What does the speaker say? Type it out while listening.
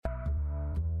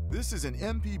This is an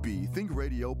MPB Think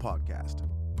Radio podcast.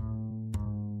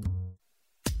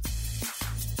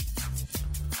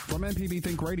 From MPB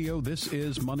Think Radio, this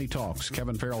is Money Talks.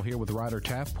 Kevin Farrell here with Ryder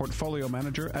Taft, Portfolio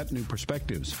Manager at New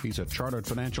Perspectives. He's a chartered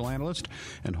financial analyst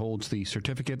and holds the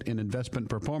Certificate in Investment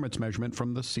Performance Measurement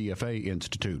from the CFA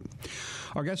Institute.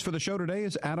 Our guest for the show today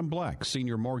is Adam Black,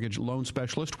 Senior Mortgage Loan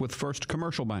Specialist with First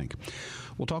Commercial Bank.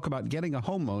 We'll talk about getting a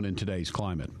home loan in today's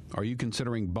climate. Are you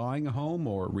considering buying a home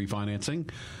or refinancing?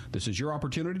 This is your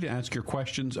opportunity to ask your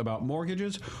questions about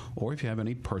mortgages or if you have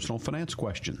any personal finance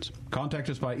questions. Contact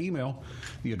us by email.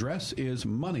 The address is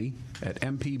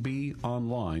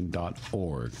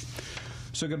money@mpbonline.org.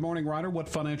 So good morning, Ryder. What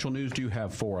financial news do you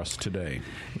have for us today?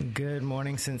 Good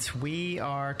morning. Since we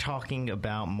are talking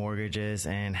about mortgages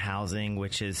and housing,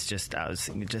 which is just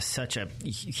such a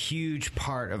huge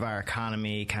part of our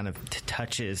economy, kind of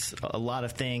touches a lot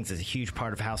of things, it's a huge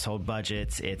part of household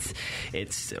budgets. It's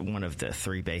one of the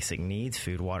three basic needs: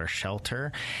 food, water,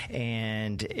 shelter.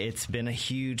 And it's been a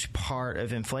huge part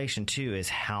of inflation, too, is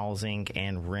housing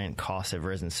and rent costs have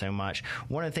risen so much.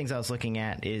 One of the things I was looking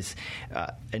at is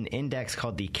an index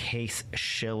called the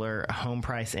Case-Shiller Home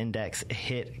Price Index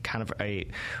hit kind of a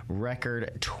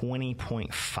record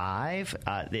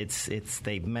 20.5.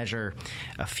 They measure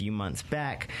a few months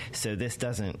back, so this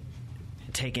doesn't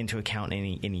take into account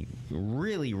any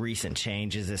really recent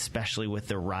changes, especially with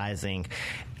the rising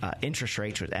interest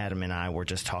rates, which Adam and I were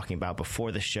just talking about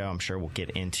before the show. I'm sure we'll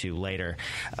get into later.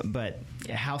 But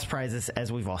house prices,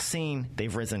 as we've all seen,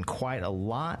 they've risen quite a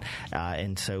lot.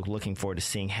 And so looking forward to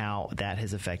seeing how that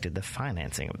has affected the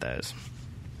financing of those.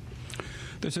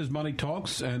 This is Money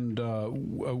Talks, and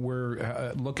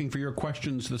we're looking for your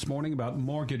questions this morning about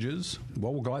mortgages.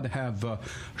 Well, we're glad to have a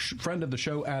friend of the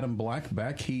show, Adam Black,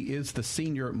 back. He is the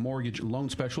Senior Mortgage Loan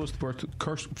Specialist for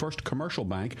First Commercial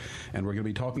Bank, and we're going to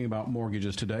be talking about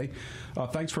mortgages today.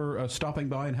 Thanks for stopping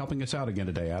by and helping us out again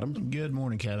today, Adam. Good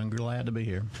morning, Kevin. Glad to be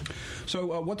here.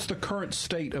 So what's the current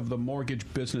state of the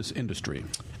mortgage business industry?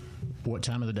 What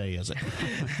time of the day is it?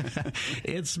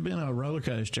 It's been a roller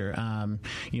coaster.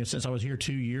 Since I was here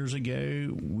 2 years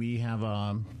ago, we have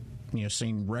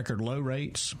seen record low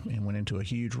rates and went into a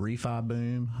huge refi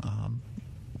boom. I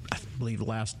believe the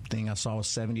last thing I saw was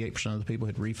 78% of the people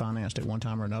had refinanced at one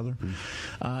time or another.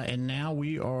 And now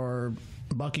we are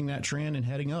bucking that trend and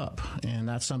heading up. And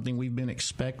that's something we've been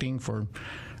expecting for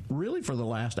the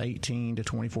last 18 to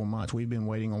 24 months. We've been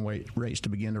waiting on rates to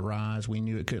begin to rise. We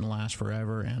knew it couldn't last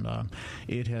forever, and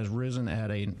it has risen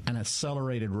at an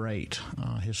accelerated rate.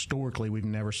 Historically, we've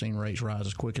never seen rates rise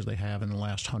as quick as they have in the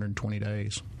last 120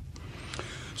 days.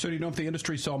 So do you know if the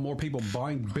industry saw more people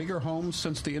buying bigger homes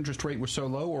since the interest rate was so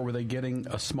low, or were they getting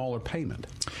a smaller payment?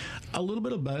 A little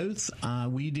bit of both.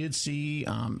 We did see,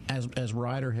 as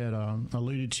Ryder had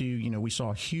alluded to, we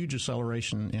saw a huge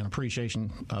acceleration in appreciation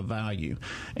of value.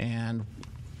 And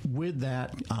with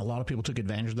that, a lot of people took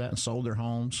advantage of that and sold their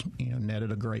homes,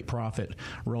 netted a great profit,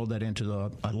 rolled that into a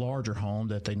larger home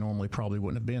that they normally probably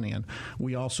wouldn't have been in.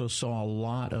 We also saw a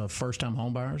lot of first-time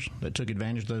home buyers that took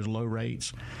advantage of those low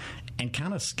rates and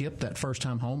kind of skipped that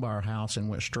first-time home buyer house and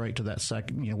went straight to that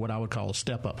second, what I would call a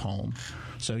step-up home.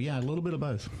 So, yeah, a little bit of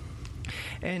both.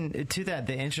 And to that,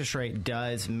 the interest rate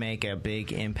does make a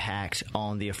big impact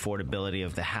on the affordability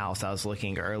of the house. I was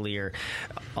looking earlier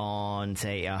on,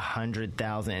 say,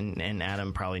 $100,000, and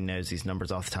Adam probably knows these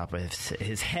numbers off the top of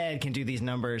his head, can do these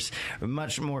numbers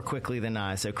much more quickly than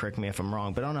I, so correct me if I'm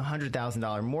wrong. But on a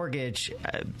 $100,000 mortgage,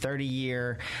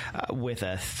 30-year, with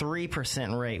a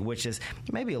 3% rate, which is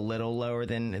maybe a little lower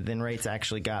than rates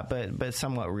actually got, but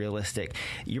somewhat realistic,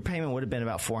 your payment would have been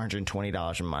about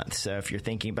 $420 a month. So if you're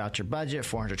thinking about your budget,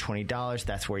 $420,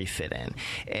 that's where you fit in.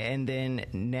 And then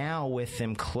now with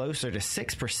them closer to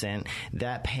 6%,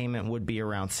 that payment would be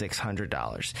around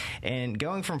 $600. And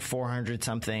going from $400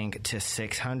 something to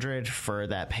 $600 for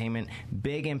that payment,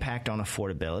 big impact on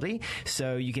affordability.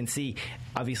 So you can see,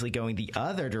 obviously going the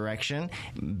other direction,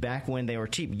 back when they were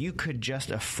cheap, you could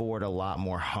just afford a lot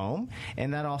more home.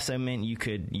 And that also meant you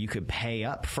could pay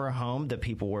up for a home that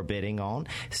people were bidding on.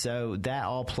 So that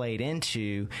all played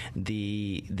into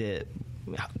the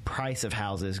price of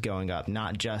houses going up,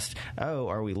 not just,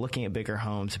 are we looking at bigger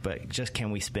homes, but just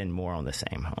can we spend more on the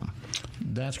same home?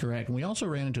 That's correct. And we also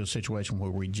ran into a situation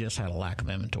where we just had a lack of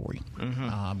inventory.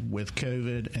 With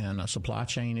COVID and supply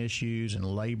chain issues and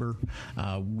labor,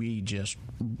 we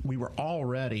were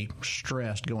already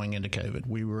stressed going into COVID.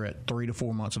 We were at 3 to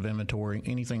 4 months of inventory.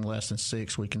 Anything less than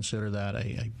 6, we consider that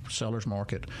a seller's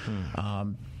market.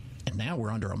 And now we're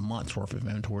under a month's worth of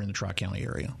inventory in the Tri-County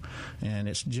area. And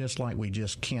it's just like we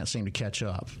just can't seem to catch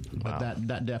up. But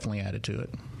that definitely added to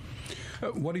it.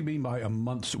 What do you mean by a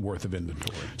month's worth of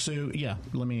inventory? So, yeah,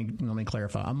 let me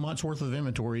clarify. A month's worth of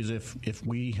inventory is if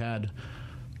we had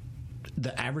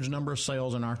the average number of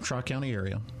sales in our Tri-County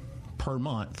area per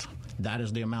month. That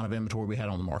is the amount of inventory we had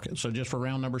on the market. So just for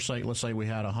round number's sake, let's say we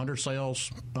had 100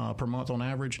 sales per month on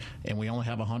average, and we only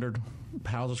have 100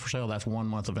 houses for sale. That's 1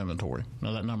 month of inventory.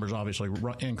 Now, that number is obviously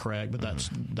incorrect, but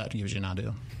that gives you an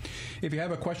idea. If you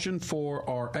have a question for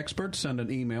our experts, send an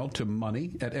email to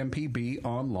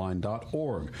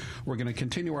money@mpbonline.org. We're going to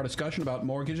continue our discussion about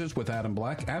mortgages with Adam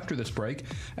Black after this break.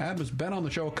 Adam has been on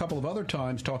the show a couple of other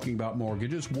times talking about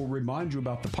mortgages. We'll remind you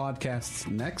about the podcasts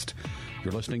next.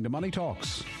 You're listening to Money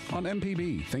Talks on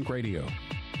MPB Think Radio.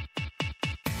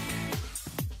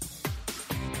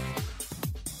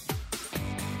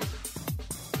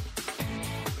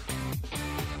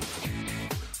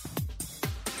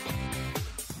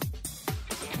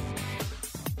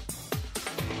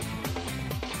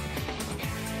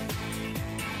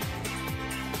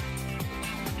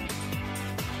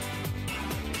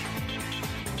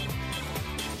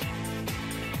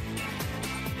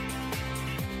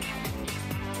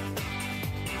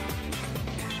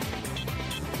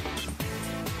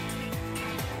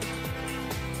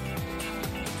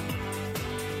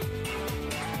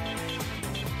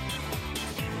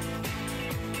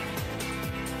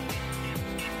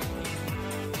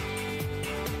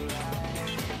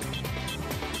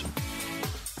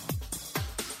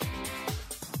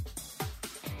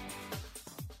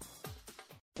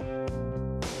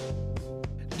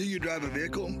 Do you drive a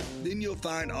vehicle? Then you'll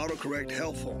find AutoCorrect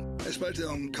helpful, especially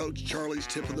on Coach Charlie's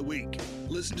Tip of the Week.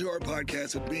 Listen to our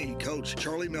podcast with me, Coach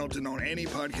Charlie Melton, on any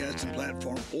podcasting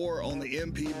platform or on the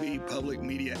MPB Public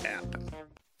Media app.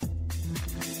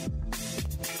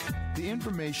 The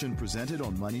information presented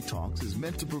on Money Talks is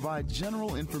meant to provide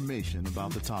general information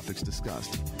about the topics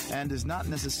discussed and is not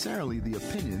necessarily the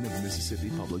opinion of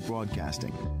Mississippi Public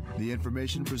Broadcasting. The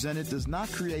information presented does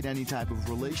not create any type of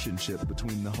relationship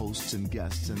between the hosts and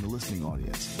guests and the listening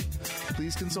audience.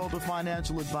 Please consult a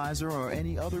financial advisor or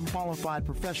any other qualified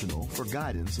professional for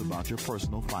guidance about your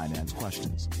personal finance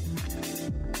questions.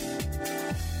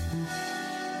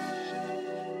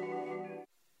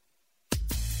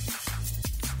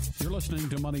 You're listening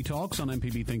to Money Talks on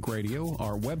MPB Think Radio.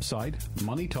 Our website,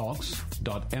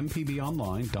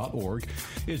 moneytalks.mpbonline.org,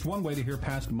 is one way to hear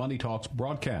past Money Talks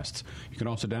broadcasts. You can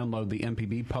also download the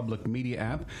MPB Public Media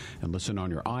app and listen on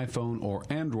your iPhone or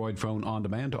Android phone on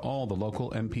demand to all the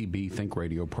local MPB Think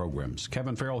Radio programs.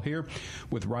 Kevin Farrell here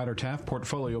with Ryder Taft,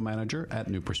 Portfolio Manager at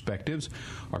New Perspectives.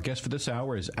 Our guest for this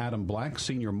hour is Adam Black,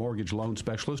 Senior Mortgage Loan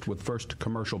Specialist with First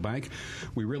Commercial Bank.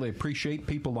 We really appreciate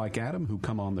people like Adam who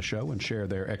come on the show and share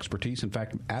their expertise. In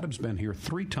fact, Adam's been here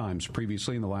 3 times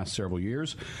previously in the last several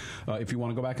years. If you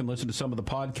want to go back and listen to some of the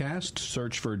podcasts,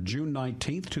 search for June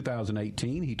 19th,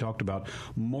 2018. He talked about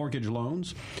mortgage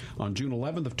loans. On June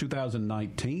 11th of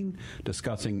 2019,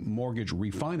 discussing mortgage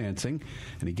refinancing,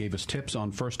 and he gave us tips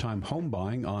on first-time home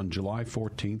buying on July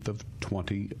 14th of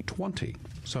 2020.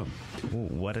 So,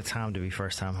 what a time to be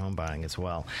first-time home buying as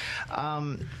well.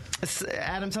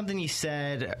 Adam, something you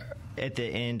said at the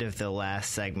end of the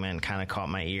last segment kind of caught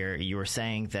my ear. You were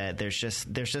saying that there's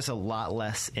just a lot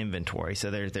less inventory,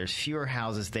 so there's fewer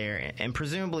houses there, and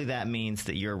presumably that means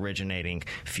that you're originating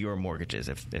fewer mortgages.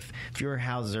 If fewer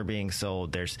houses are being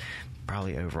sold, there's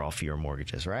probably overall fewer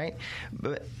mortgages, right?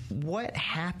 But what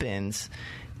happens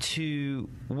to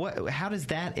how does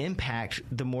that impact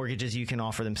the mortgages you can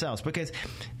offer themselves? Because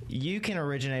you can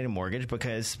originate a mortgage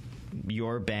because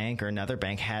your bank or another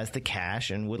bank has the cash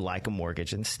and would like a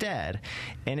mortgage instead.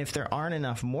 And if there aren't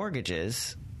enough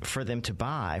mortgages for them to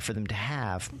buy, for them to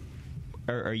have,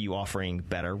 are you offering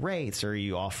better rates? Or are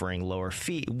you offering lower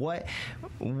fee? What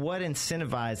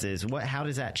incentivizes? How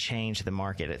does that change the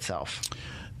market itself?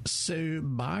 So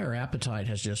buyer appetite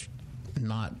has just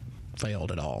not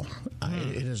failed at all.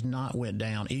 It has not went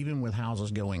down, even with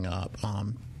houses going up.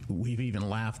 We've even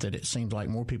laughed that it seems like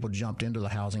more people jumped into the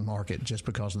housing market just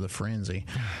because of the frenzy.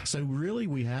 So really,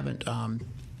 we haven't,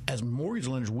 as mortgage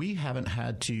lenders, we haven't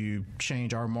had to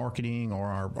change our marketing or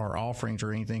our offerings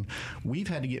or anything. We've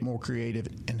had to get more creative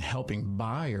in helping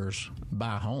buyers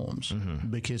buy homes.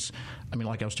 Because, I mean,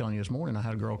 like I was telling you this morning, I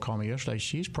had a girl call me yesterday.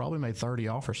 She's probably made 30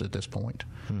 offers at this point,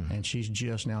 and she's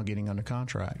just now getting under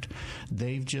contract.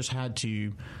 They've just had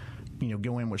to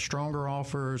go in with stronger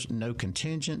offers, no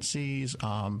contingencies,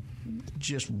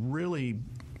 just really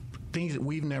things that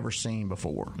we've never seen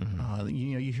before.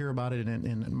 You hear about it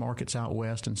in markets out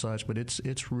west and such, but it's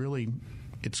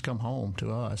come home to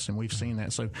us, and we've seen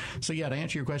that. So yeah, to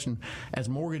answer your question, as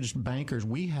mortgage bankers,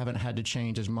 we haven't had to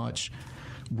change as much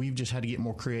we've just had to get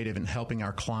more creative in helping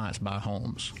our clients buy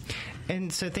homes.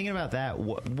 And so thinking about that,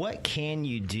 what can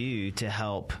you do to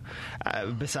help,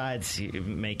 besides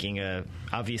making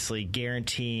obviously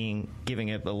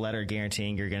giving a letter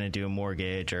guaranteeing you're going to do a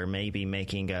mortgage, or maybe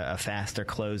making a faster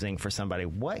closing for somebody?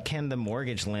 What can the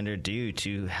mortgage lender do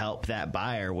to help that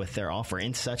buyer with their offer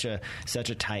in such a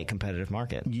tight competitive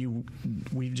market?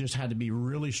 We've just had to be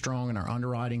really strong in our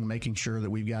underwriting, making sure that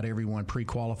we've got everyone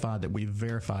pre-qualified, that we've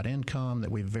verified income,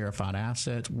 that we've verified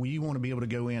assets. We want to be able to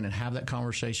go in and have that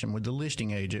conversation with the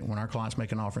listing agent when our clients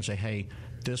make an offer and say, hey,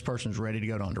 this person's ready to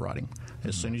go to underwriting.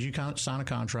 As soon as you sign a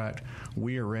contract,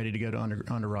 we are ready to go to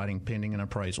underwriting pending an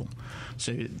appraisal.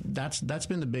 So that's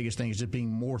been the biggest thing, is just being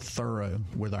more thorough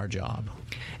with our job.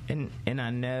 And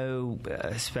I know,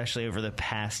 especially over the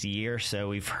past year or so,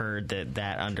 we've heard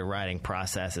that underwriting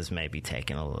process has maybe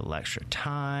taken a little extra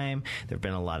time. There have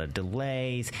been a lot of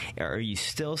delays. Are you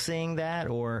still seeing that,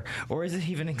 or is it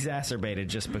even exacerbated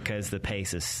just because the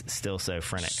pace is still so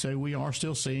frenetic? So we are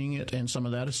still seeing it, and some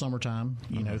of that is summertime.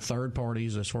 You know, third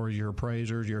parties, as far as your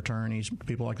appraisers, your attorneys,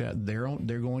 people like that, they're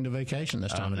going to vacation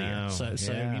this time of the year. So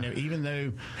you know, even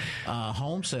though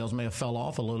home sales may have fell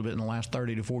off a little bit in the last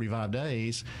 30 to 45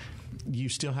 days, you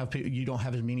still have you don't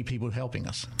have as many people helping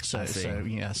us. So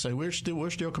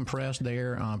we're still compressed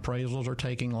there. Appraisals are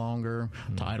taking longer.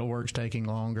 Title work's taking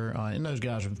longer, and those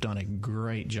guys have done a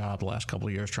great job the last couple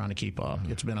of years trying to keep up.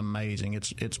 It's been amazing.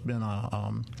 It's been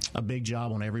a big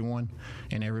job on everyone,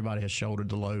 and everybody has shouldered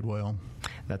the load well.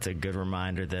 That's a good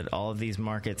reminder that all of these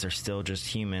markets are still just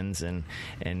humans, and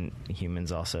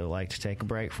humans also like to take a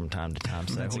break from time to time.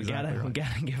 So we gotta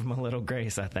give them a little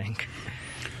grace, I think.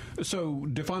 So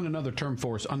define another term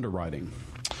for us: underwriting.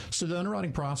 So the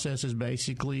underwriting process is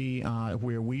basically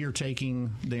where we are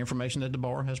taking the information that the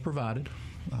borrower has provided,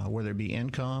 whether it be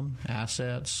income,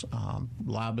 assets,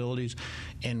 liabilities,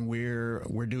 and we're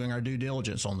doing our due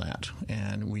diligence on that.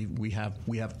 And we have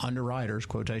underwriters,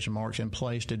 quotation marks, in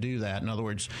place to do that. In other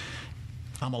words,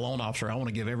 I'm a loan officer. I want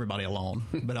to give everybody a loan,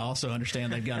 but I also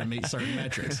understand they've got to meet certain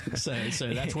metrics. So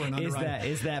that's where an underwriter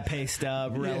is that pay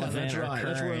stub relevant? Yeah, that's right.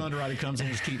 That's where an underwriter comes in,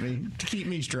 is to keep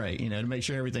me straight, to make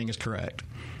sure everything is correct.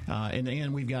 In the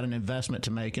end, we've got an investment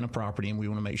to make in a property, and we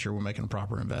want to make sure we're making a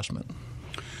proper investment.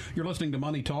 You're listening to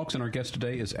Money Talks, and our guest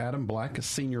today is Adam Black, a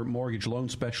senior mortgage loan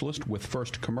specialist with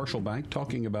First Commercial Bank,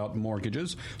 talking about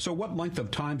mortgages. So what length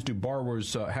of times do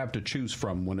borrowers have to choose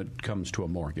from when it comes to a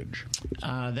mortgage?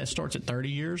 That starts at 30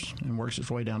 years and works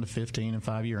its way down to 15 and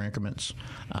 5-year increments.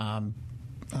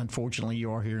 Unfortunately,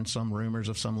 you are hearing some rumors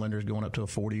of some lenders going up to a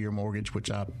 40-year mortgage, which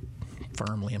I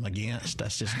firmly am against.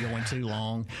 That's just going too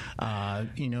long.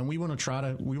 We want to try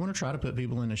to put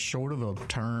people in as short of a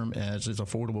term as is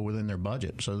affordable within their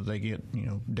budget, so that they get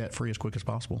debt free as quick as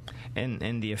possible.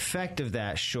 And the effect of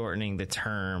that shortening the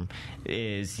term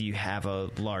is you have a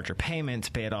larger payment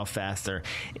to pay it off faster.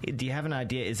 Do you have an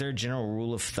idea? Is there a general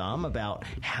rule of thumb about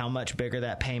how much bigger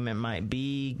that payment might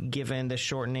be given the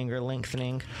shortening or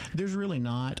lengthening? There's really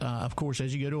not. Of course,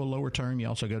 as you go to a lower term, you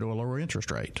also go to a lower interest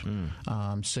rate.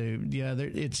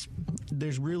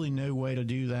 There's really no way to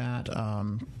do that.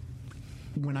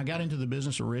 When I got into the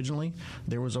business originally,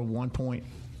 there was a 1-point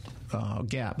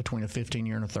gap between a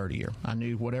 15-year and a 30-year. I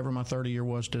knew whatever my 30-year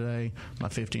was today, my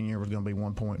 15-year was going to be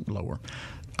 1 point lower.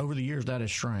 Over the years, that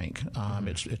has shrank.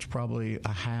 It's probably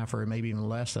a half or maybe even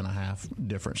less than a half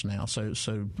difference now. So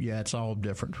it's all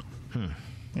different. And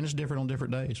it's different on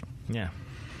different days. Yeah.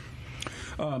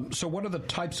 So what are the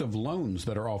types of loans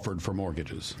that are offered for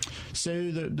mortgages?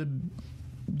 So the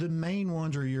main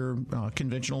ones are your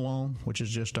conventional loan, which is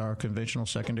just our conventional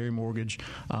secondary mortgage.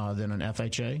 Then an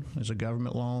FHA is a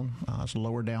government loan. It's a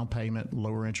lower down payment,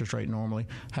 lower interest rate normally.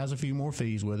 Has a few more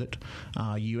fees with it.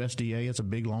 USDA is a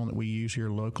big loan that we use here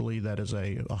locally. That is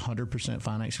a 100%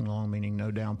 financing loan, meaning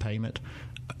no down payment.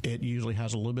 It usually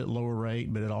has a little bit lower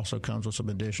rate, but it also comes with some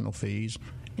additional fees.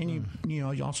 And you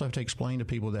also have to explain to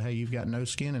people that, hey, you've got no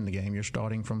skin in the game. You're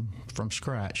starting from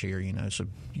scratch here. So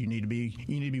you need to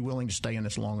be willing to stay in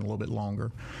this loan a little bit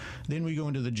longer. Then we go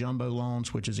into the jumbo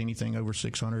loans, which is anything over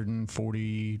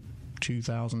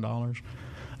 $642,000.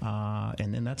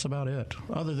 And then that's about it,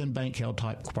 other than bank held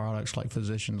type products like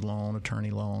physician's loan,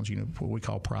 attorney loans, what we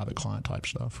call private client type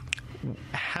stuff.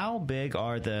 How big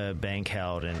are the bank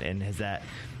held, and has that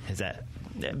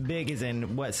big as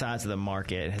in what size of the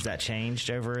market has that changed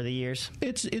over the years?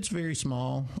 It's very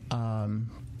small.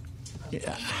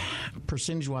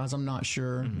 Percentage-wise, I'm not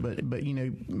sure, but you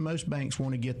know, most banks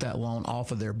want to get that loan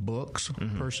off of their books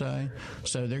per se,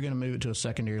 so they're going to move it to a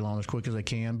secondary loan as quick as they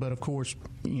can. But of course,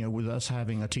 you know, with us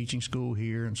having a teaching school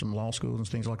here and some law schools and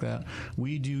things like that,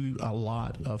 we do a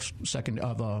lot of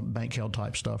bank-held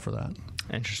type stuff for that.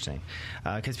 Interesting,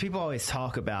 because people always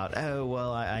talk about, oh,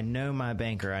 well, I know my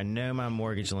banker, I know my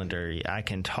mortgage lender, I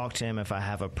can talk to him if I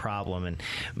have a problem,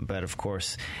 but of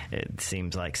course, it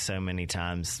seems like so many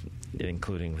times,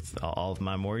 including with all of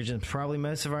my mortgages, and probably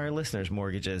most of our listeners'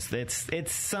 mortgages,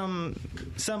 it's some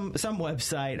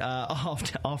website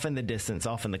off in the distance,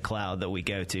 off in the cloud that we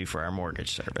go to for our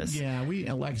mortgage service. Yeah, we,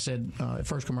 like I said, at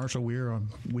First Commercial,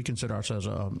 we consider ourselves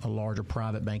a larger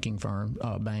private banking firm,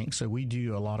 bank, so we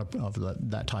do a lot of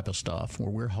that type of stuff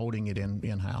where we're holding it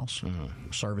in-house,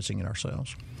 servicing it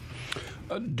ourselves.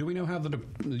 Do we know how the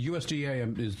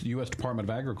USDA is the U.S. Department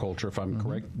of Agriculture, if I'm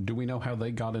correct? Do we know how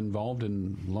they got involved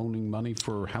in loaning money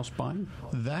for house buying?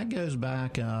 That goes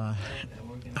back, I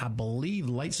believe,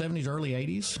 late 70s, early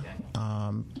 80s.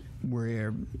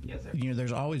 Where, you know, there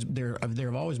have always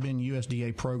been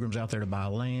USDA programs out there to buy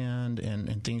land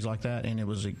and things like that, and it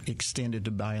was extended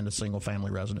to buy into single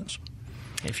family residence.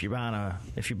 If you're buying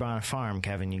a farm,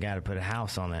 Kevin, you got to put a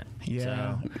house on it.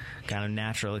 Yeah, so, kind of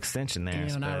natural extension there.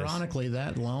 And ironically,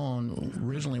 that loan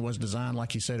originally was designed,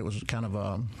 like you said, it was kind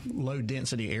of low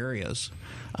density areas,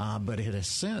 but it has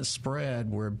since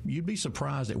spread where you'd be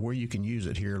surprised at where you can use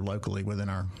it here locally within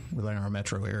our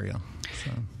metro area.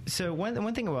 So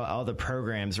one thing about all the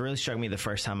programs really struck me the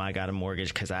first time I got a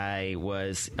mortgage, because I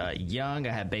was young.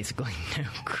 I had basically no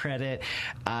credit.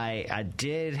 I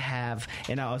did have,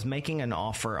 and I was making an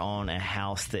offer on a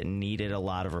house that needed a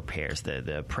lot of repairs.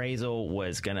 The appraisal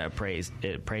was going to appraise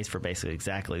for basically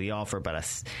exactly the offer,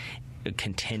 but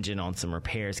contingent on some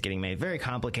repairs getting made. Very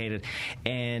complicated.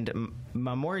 And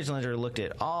my mortgage lender looked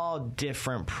at all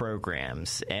different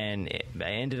programs, and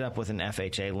I ended up with an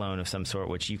FHA loan of some sort,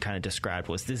 which you kind of described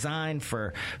was designed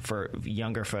for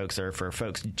younger folks or for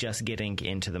folks just getting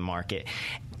into the market.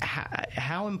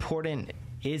 How important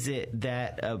is it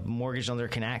that a mortgage lender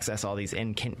can access all these?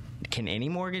 And can any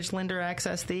mortgage lender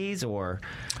access these, or?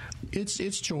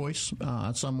 It's choice.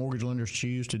 Some mortgage lenders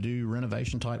choose to do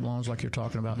renovation type loans like you're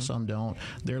talking about. Some don't.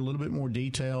 They're a little bit more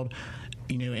detailed.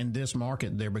 You know, in this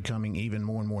market, they're becoming even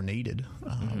more and more needed.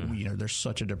 You know, there's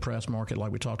such a depressed market,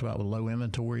 like we talked about with low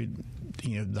inventory.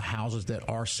 You know, the houses that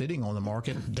are sitting on the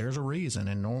market, there's a reason,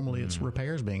 and normally it's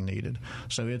repairs being needed.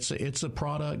 So it's a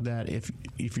product that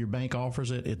if your bank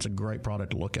offers it, it's a great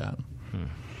product to look at.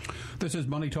 This is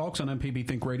Money Talks on MPB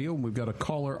Think Radio, and we've got a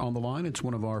caller on the line. It's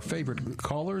one of our favorite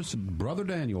callers, Brother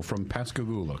Daniel from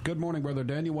Pascagoula. Good morning, Brother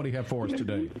Daniel. What do you have for us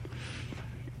today?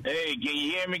 Hey, can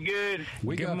you hear me good?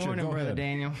 Good morning, Brother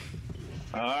Daniel.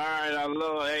 All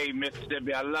right, hey,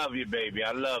 Mississippi, I love you, baby.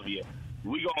 I love you.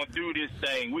 We gonna do this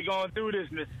thing. We gonna do this,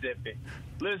 Mississippi.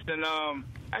 Listen,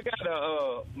 I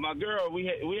got my girl.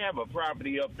 We have a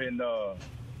property up in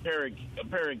Perry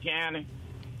County,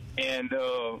 and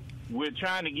we're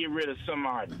trying to get rid of some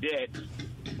of our debt,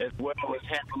 as well as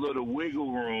have a little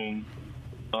wiggle room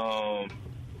to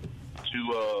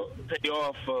pay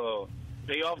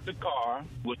off the car,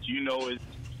 which you know is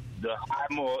the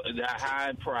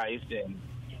high price, and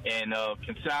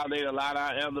consolidate a lot of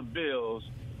our other bills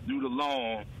through the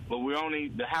loan. But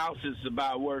the house is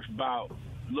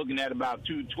looking at about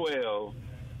 $212,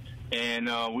 and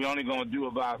we're only going to do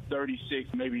about 36,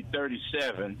 maybe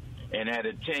 37, and at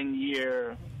a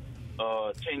 10-year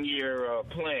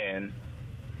plan,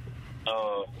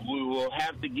 we will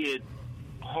have to get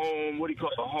home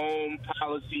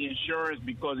policy insurance,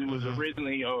 because it was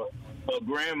originally a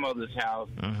grandmother's house,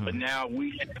 but now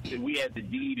we had the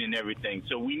deed and everything.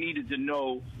 So we needed to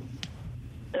know,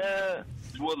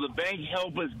 will the bank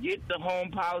help us get the home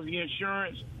policy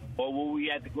insurance, or will we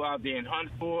have to go out there and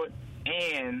hunt for it?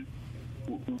 And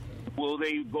will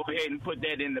they go ahead and put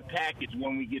that in the package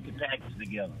when we get the package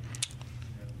together?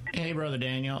 Hey, Brother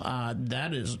Daniel,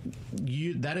 that is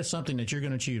something that you're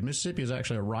going to choose. Mississippi is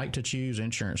actually a right to choose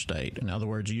insurance state. In other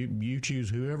words, you choose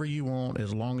whoever you want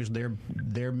as long as their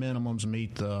minimums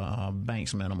meet the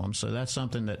bank's minimum. So that's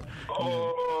something that.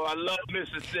 I love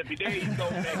Mississippi. There you go.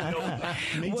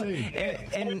 Me too. Hey,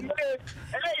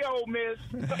 Ole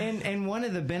Miss. And one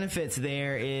of the benefits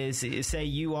there is, say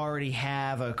you already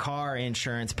have a car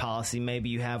insurance policy, maybe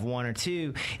you have one or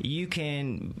two, you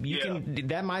can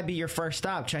that might be your first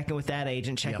stop, checking with that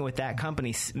agent, checking with that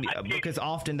company, because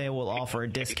often they will offer a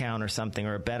discount or something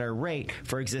or a better rate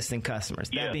for existing customers.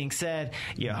 That being said,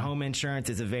 home insurance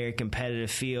is a very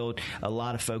competitive field. A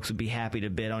lot of folks would be happy to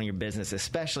bid on your business,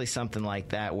 especially something like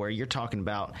that where you're talking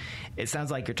about, it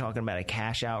sounds like you're talking about a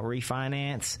cash out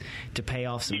refinance to pay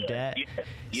off some debt.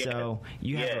 So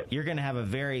you're going to have a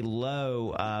very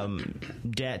low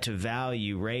debt to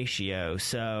value ratio.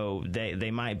 So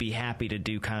they might be happy to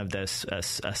do kind of this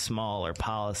a smaller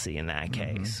policy in that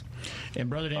case. And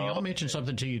Brother Daniel, I'll mention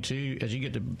something to you too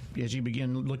as you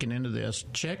begin looking into this.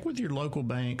 Check with your local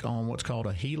bank on what's called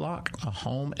a HELOC, a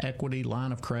home equity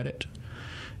line of credit.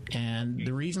 And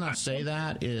the reason I say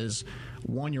that is,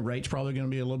 one, your rate's probably going to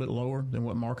be a little bit lower than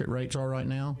what market rates are right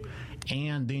now.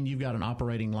 And then you've got an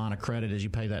operating line of credit as you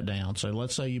pay that down. So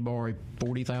let's say you borrow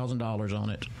 $40,000 on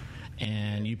it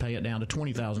and you pay it down to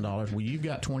 $20,000. Well, you've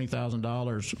got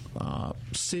 $20,000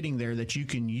 sitting there that you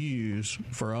can use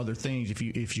for other things if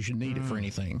you should need it for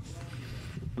anything.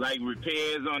 Like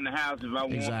repairs on the house if I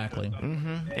want. Exactly.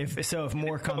 If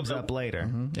more comes up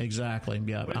later. Exactly.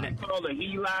 Yeah. That's called a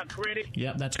HELOC credit?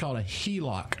 Yep, that's called a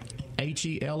HELOC.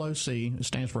 HELOC. It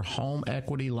stands for Home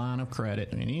Equity Line of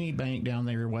Credit. And any bank down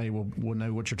their way will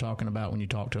know what you're talking about when you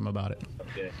talk to them about it.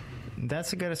 Okay.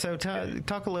 That's a good. So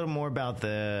talk a little more about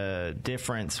the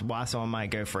difference, why someone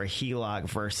might go for a HELOC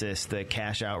versus the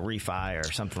cash out refi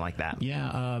or something like that.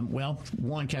 Yeah. Well,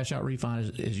 one, cash out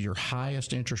refi is your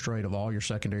highest interest rate of all your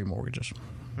secondary mortgages.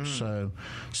 So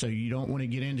you don't want to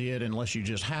get into it unless you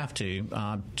just have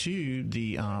to. Two,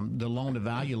 the loan to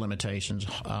value limitations.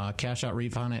 Cash out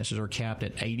refinances are capped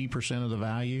at 80% of the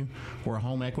value. Where a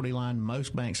home equity line,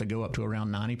 most banks that go up to around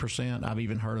 90%. I've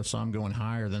even heard of some going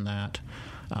higher than that.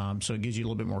 So it gives you a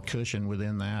little bit more cushion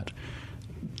within that.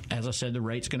 As I said, the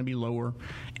rate's going to be lower,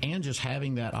 and just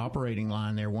having that operating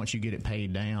line there once you get it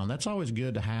paid down, that's always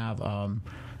good to have.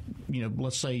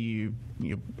 Let's say you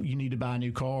need to buy a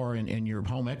new car, and your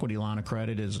home equity line of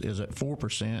credit is at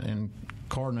 4%, and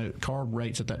car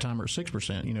rates at that time are at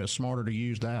 6%. It's smarter to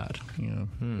use that.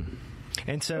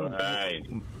 And so,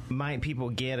 might people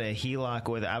get a HELOC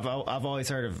with? I've always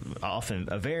heard of often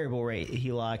a variable rate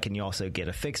HELOC. Can you also get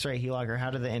a fixed rate HELOC, or how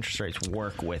do the interest rates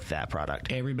work with that product?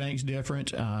 Every bank's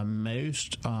different.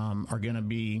 Most are going to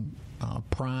be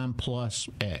prime plus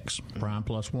X, prime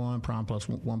plus 1, prime plus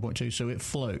 1.2. So it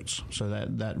floats. So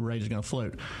that rate is going to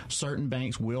float. Certain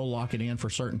banks will lock it in for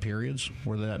certain periods,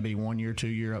 whether that be 1 year, 2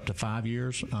 year, up to 5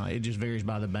 years. It just varies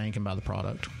by the bank and by the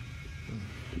product.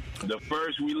 The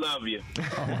first, we love you.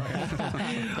 All right.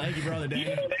 Thank you, Brother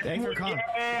Dan. Thanks for calling.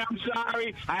 Yeah, I'm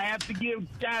sorry. I have to give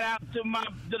shout out to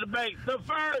the bank. The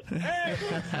first. Hey.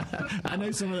 I know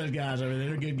some of those guys over there.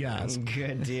 They're good guys.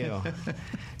 Good deal.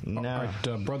 No. All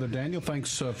right, Brother Daniel,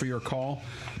 thanks for your call.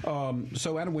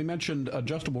 So, Adam, we mentioned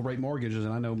adjustable rate mortgages,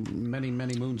 and I know many,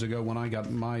 many moons ago when I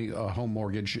got my home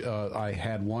mortgage, I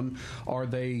had one. Are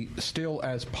they still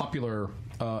as popular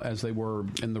as they were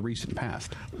in the recent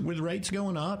past? With rates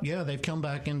going up, yeah, they've come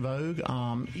back in vogue.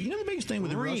 The biggest thing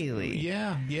with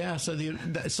the yeah. So the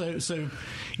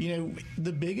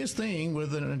biggest thing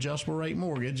with an adjustable rate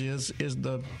mortgage is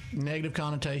the negative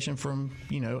connotation from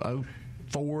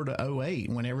 2004 to 2008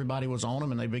 when everybody was on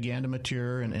them and they began to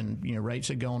mature and rates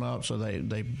had gone up, so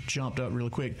they jumped up really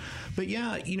quick. But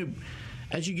yeah,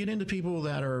 as you get into people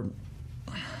that are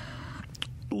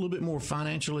a little bit more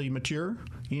financially mature,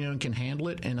 and can handle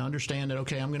it and understand that,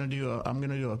 okay, I'm going to do a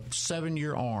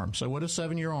 7-year ARM. So what a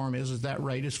 7-year ARM is that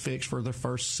rate is fixed for the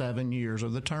first 7 years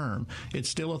of the term. It's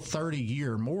still a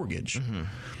 30-year mortgage. Mm-hmm.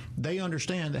 They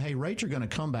understand that, hey, rates are going to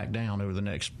come back down over the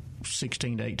next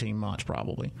 16 to 18 months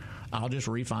probably. I'll just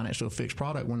refinance to a fixed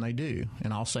product when they do,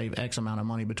 and I'll save X amount of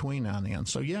money between now and then.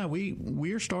 So, yeah,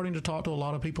 we're starting to talk to a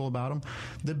lot of people about them.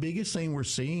 The biggest thing we're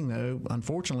seeing, though,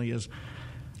 unfortunately, is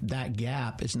that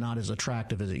gap is not as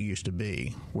attractive as it used to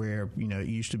be, where, it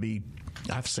used to be,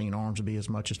 I've seen ARMs be as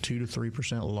much as 2 to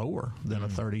 3% lower than a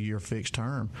 30-year fixed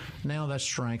term. Now that's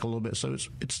shrank a little bit, so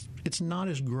it's not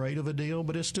as great of a deal,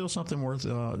 but it's still something worth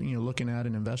looking at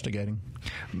and investigating.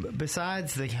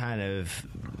 Besides the kind of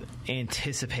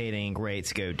anticipating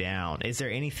rates go down, is there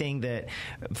anything that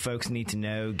folks need to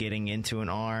know getting into an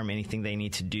ARM? Anything they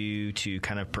need to do to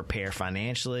kind of prepare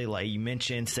financially? Like you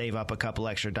mentioned, save up a couple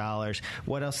extra dollars.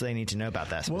 What else do they need to know about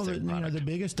that specific product? The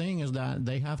biggest thing is that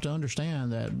they have to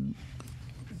understand that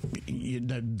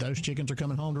those chickens are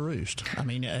coming home to roost. I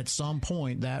mean, at some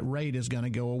point, that rate is going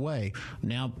to go away.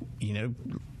 Now,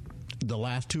 the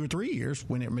last 2 or 3 years,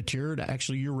 when it matured,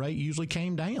 actually your rate usually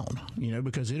came down,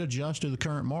 because it adjusts to the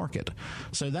current market.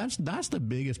 So that's the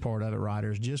biggest part of it,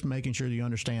 Ryder, is just making sure that you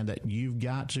understand that you've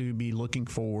got to be looking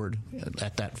forward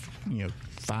at that,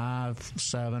 5,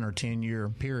 7, or 10-year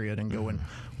period and going,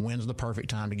 when's the perfect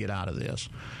time to get out of this?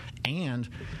 And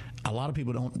a lot of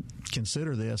people don't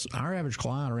consider this. Our average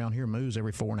client around here moves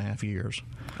every 4.5 years.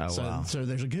 Oh, wow. So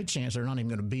there's a good chance they're not even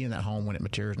going to be in that home when it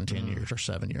matures in 10 years or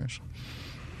 7 years.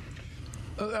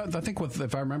 I think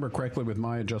if I remember correctly, with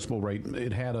my adjustable rate,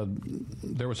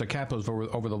 there was a cap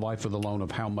over the life of the loan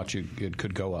of how much it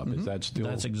could go up. Is that still?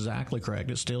 That's exactly correct.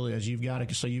 It still is. You've got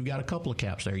a couple of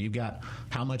caps there. You've got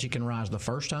how much it can rise the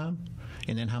first time,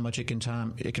 and then how much it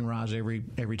can rise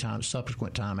every time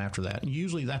subsequent time after that. And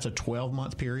usually that's a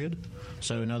 12-month period.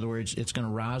 So in other words, it's going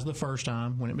to rise the first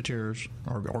time when it matures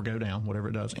or go down, whatever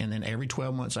it does, and then every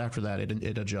 12 months after that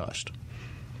it adjusts.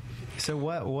 So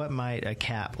what might a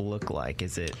cap look like?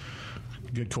 Is it?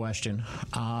 Good question.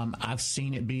 I've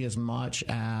seen it be as much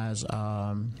as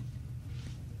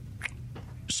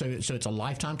so it's a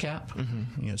lifetime cap,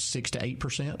 6 to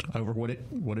 8% over what it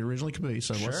originally could be.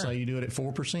 So let's say you do it at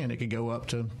 4%, it could go up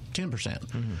to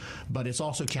 10%. But it's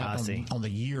also capped on the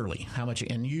yearly, how much,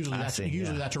 and usually that's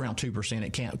around 2%.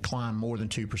 It can't climb more than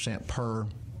 2% per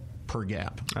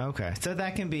gap. Okay, so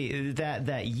that can be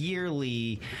that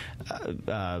yearly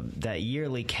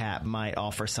cap might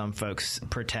offer some folks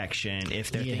protection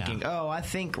if they're thinking, I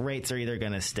think rates are either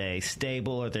going to stay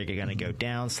stable or they're going to go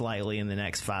down slightly in the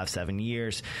next 5-7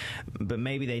 years, but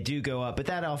maybe they do go up. But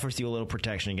that offers you a little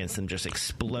protection against them just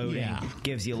exploding.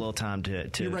 Gives you a little time to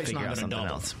figure out something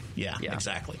else. Yeah,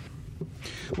 exactly.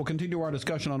 We'll continue our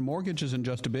discussion on mortgages in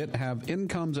just a bit. Have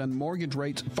incomes and mortgage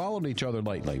rates followed each other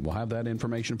lately? We'll have that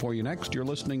information for you next. You're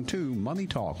listening to Money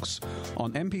Talks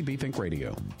on MPB Think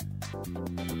Radio.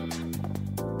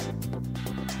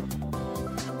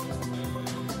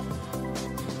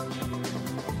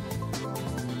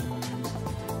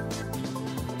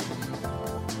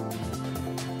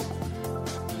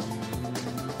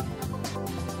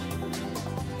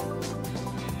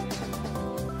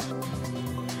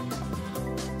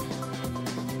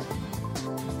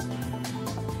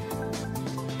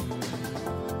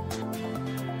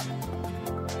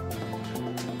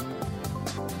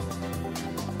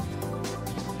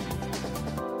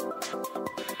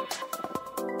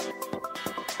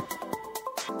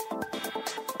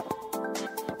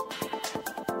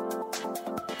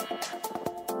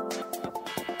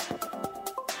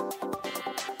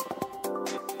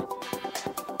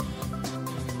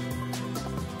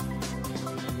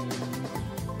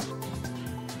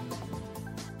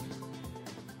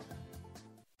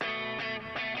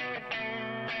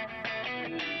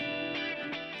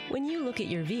 When you look at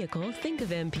your vehicle, think of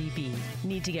MPB.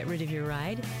 Need to get rid of your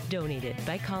ride? Donate it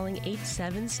by calling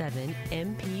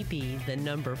 877-MPB, the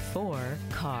number 4,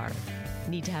 CAR.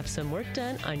 Need to have some work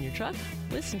done on your truck?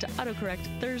 Listen to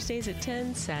AutoCorrect Thursdays at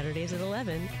 10, Saturdays at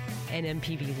 11. An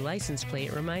MPB license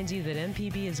plate reminds you that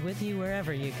MPB is with you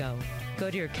wherever you go.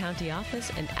 Go to your county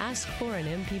office and ask for an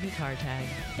MPB car tag.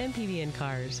 MPB and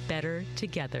cars, better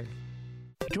together.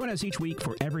 Join us each week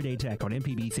for Everyday Tech on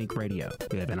MPB Think Radio.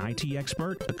 We have an IT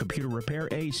expert, a computer repair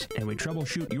ace, and we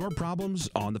troubleshoot your problems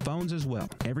on the phones as well.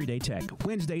 Everyday Tech,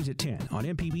 Wednesdays at 10 on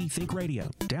MPB Think Radio.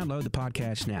 Download the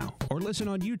podcast now or listen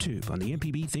on YouTube on the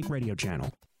MPB Think Radio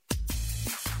channel.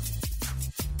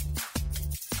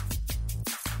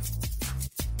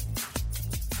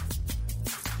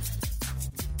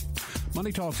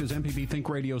 Money Talks is MPB Think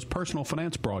Radio's personal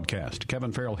finance broadcast.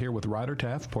 Kevin Farrell here with Ryder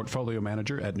Taff, Portfolio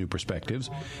Manager at New Perspectives.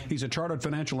 He's a chartered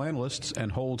financial analyst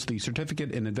and holds the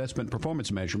Certificate in Investment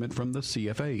Performance Measurement from the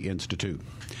CFA Institute.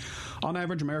 On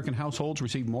average, American households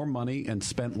received more money and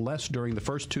spent less during the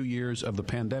first 2 years of the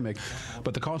pandemic,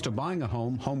 but the cost of buying a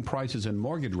home, home prices, and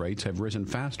mortgage rates have risen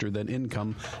faster than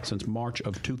income since March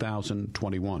of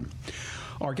 2021.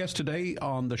 Our guest today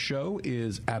on the show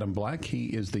is Adam Black. He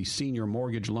is the Senior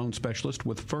Mortgage Loan Specialist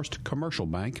with First Commercial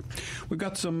Bank. We've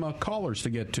got some callers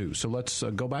to get to, so let's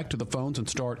go back to the phones and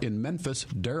start in Memphis.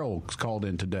 Daryl's called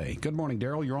in today. Good morning,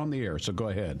 Daryl. You're on the air, so go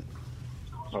ahead.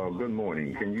 Good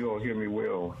morning. Can you all hear me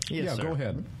well? Yes, sir. Go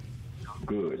ahead.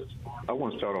 Good. I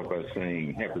want to start off by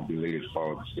saying happy belated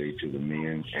Father's Day to the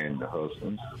men and the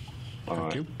husbands.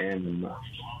 Thank you. And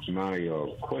my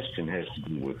question has to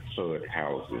do with HUD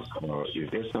houses. Is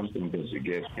there something that the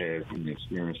guest has been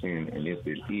experiencing? And if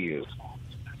it is,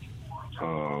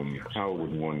 how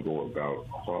would one go about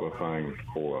qualifying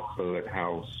for a HUD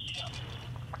house?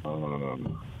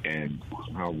 And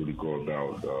how would he go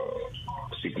about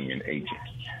seeking an agent?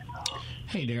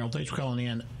 Hey, Daryl, thanks for calling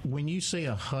in. When you say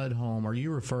a HUD home, are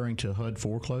you referring to HUD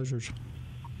foreclosures?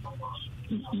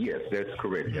 Yes, that's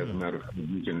correct. As a matter of fact,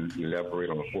 you can elaborate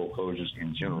on the foreclosures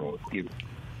in general, if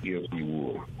you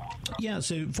will. Yeah,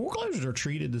 so foreclosures are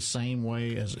treated the same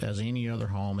way as any other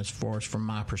home, as far as from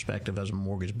my perspective as a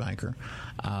mortgage banker.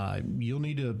 You'll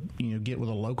need to get with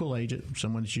a local agent,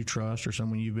 someone that you trust or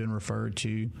someone you've been referred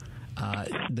to.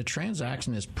 The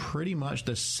transaction is pretty much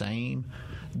the same.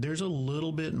 There's a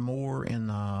little bit more in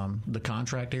the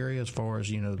contract area, as far as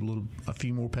a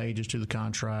few more pages to the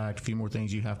contract, a few more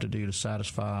things you have to do to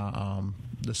satisfy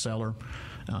the seller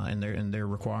and their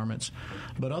requirements.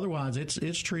 But otherwise,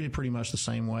 it's treated pretty much the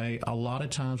same way. A lot of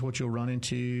times, what you'll run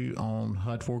into on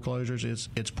HUD foreclosures is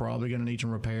it's probably going to need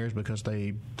some repairs because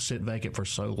they sit vacant for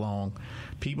so long.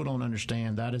 People don't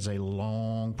understand that is a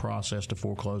long process to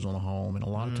foreclose on a home, and a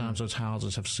lot of times those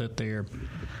houses have sit there.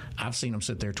 I've seen them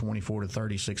sit there 24 to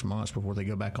 36 months before they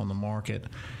go back on the market.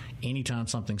 Anytime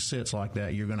something sits like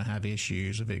that, you're going to have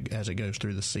issues as it goes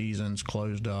through the seasons,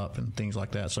 closed up, and things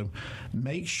like that. So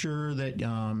make sure that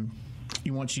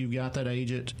once you've got that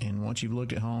agent and once you've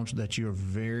looked at homes, that you're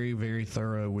very, very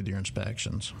thorough with your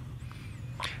inspections.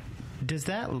 Does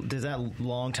that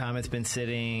long time it's been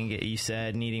sitting, you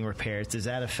said needing repairs, does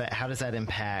that affect? How does that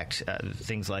impact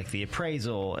things like the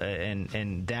appraisal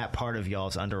and that part of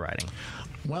y'all's underwriting?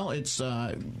 Well, it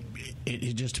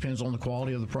just depends on the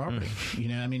quality of the property.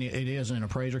 It is. An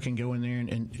appraiser can go in there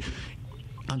and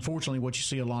unfortunately, what you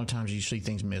see a lot of times, you see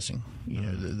things missing.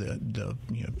 The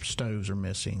stoves are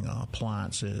missing,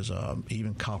 appliances,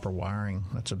 even copper wiring.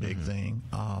 That's a big thing.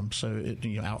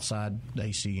 Outside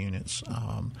AC units.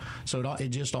 It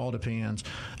just all depends.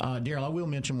 Daryl, I will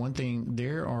mention one thing.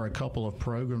 There are a couple of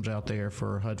programs out there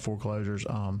for HUD foreclosures.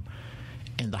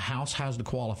 And the house has to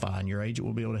qualify, and your agent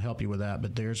will be able to help you with that.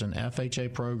 But there's an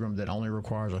FHA program that only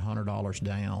requires $100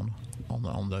 down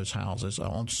on those houses.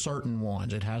 On certain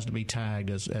ones, it has to be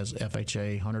tagged as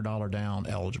FHA $100 down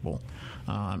eligible,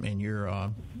 and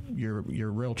your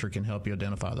realtor can help you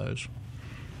identify those.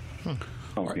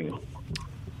 Okay.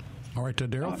 All right,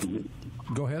 Daryl,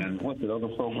 go ahead. And what's the other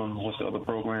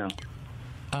program?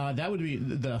 That would be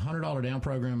the $100 down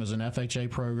program is an FHA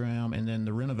program, and then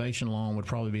the renovation loan would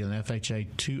probably be an FHA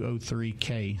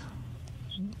 203K.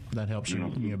 That helps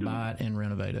you buy it and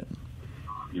renovate it.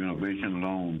 Renovation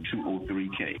loan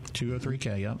 203K.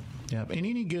 203K, yep. And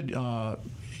any good off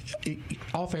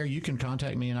air, you can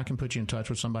contact me, and I can put you in touch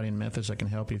with somebody in Memphis that can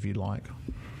help you if you'd like.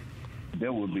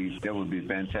 That would be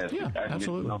fantastic. Yeah, I can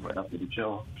absolutely. get the number after the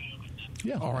show.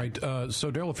 Yeah. All right.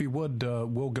 So, Daryl, if you would, we're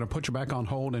going to put you back on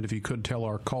hold, and if you could tell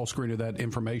our call screener that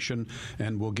information,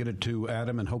 and we'll get it to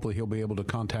Adam, and hopefully he'll be able to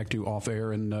contact you off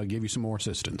air and give you some more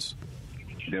assistance.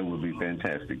 That would be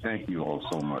fantastic. Thank you all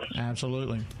so much.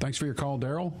 Absolutely. Thanks for your call,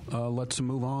 Daryl. Let's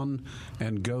move on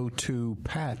and go to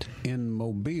Pat in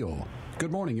Mobile.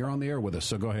 Good morning. You're on the air with us,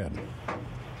 so go ahead.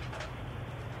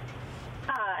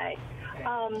 Hi.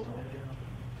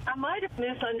 I might have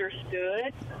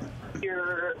misunderstood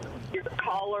your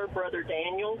caller, Brother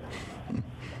Daniel.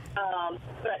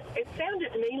 But it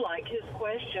sounded to me like his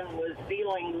question was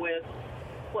dealing with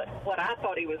what I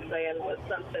thought he was saying was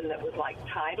something that was like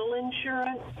title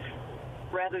insurance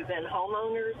rather than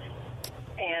homeowners.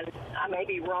 And I may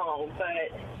be wrong,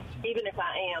 but even if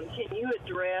I am, can you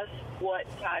address what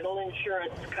title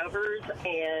insurance covers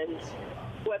and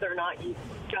whether or not you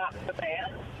shop for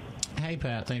that? Hey,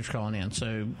 Pat, thanks for calling in.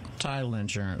 So, title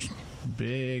insurance,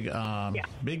 big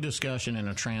discussion in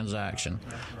a transaction.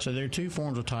 So, there are two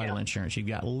forms of title insurance. You've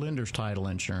got lender's title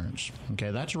insurance.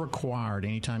 Okay, that's required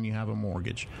anytime you have a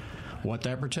mortgage. What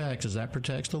that protects is that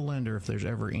protects the lender if there's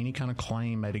ever any kind of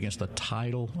claim made against the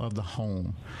title of the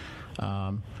home.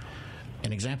 An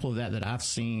example of that I've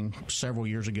seen several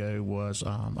years ago was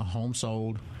a home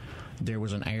sold. There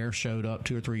was an heir showed up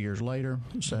 2 or 3 years later,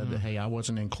 said that, hey, I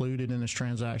wasn't included in this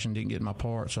transaction, didn't get my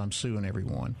part, so I'm suing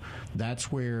everyone.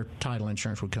 That's where title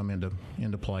insurance would come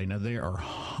into play. Now, there are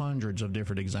hundreds of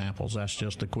different examples. That's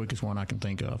just the quickest one I can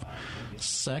think of.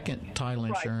 Second title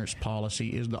insurance policy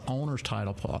is the owner's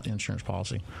title insurance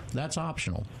policy. That's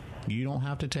optional. You don't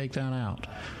have to take that out.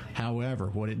 However,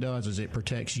 what it does is it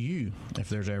protects you if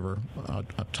there's ever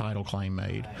a title claim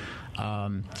made.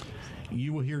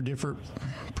 You will hear different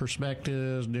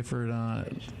perspectives,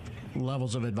 different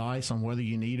levels of advice on whether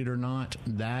you need it or not.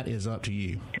 That is up to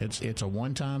you. It's a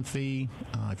one-time fee.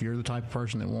 If you're the type of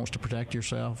person that wants to protect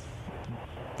yourself,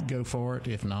 go for it.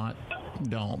 If not,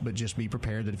 don't. But just be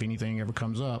prepared that if anything ever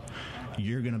comes up,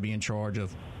 you're going to be in charge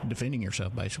of defending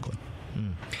yourself, basically.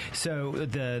 So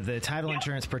the title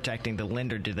insurance protecting the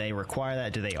lender, do they require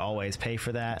that? Do they always pay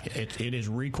for that? It is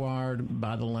required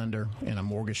by the lender in a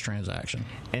mortgage transaction.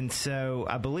 And so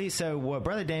I believe, so what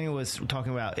Brother Daniel was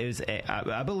talking about is,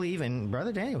 I believe, and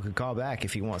Brother Daniel could call back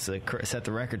if he wants to set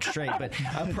the record straight, but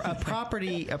a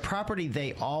property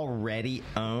they already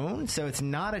own, so it's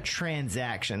not a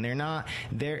transaction. They're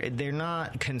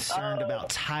not concerned about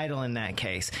title in that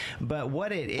case. But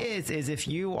what it is if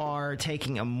you are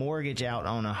taking a mortgage out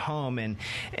on a home, and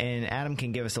Adam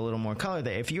can give us a little more color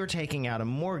there. If you're taking out a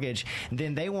mortgage,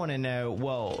 then they want to know,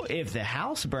 well, if the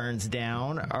house burns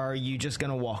down, are you just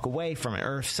going to walk away from it?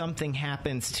 Or if something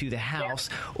happens to the house,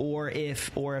 or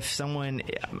if someone,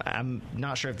 I'm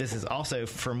not sure if this is also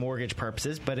for mortgage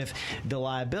purposes, but if the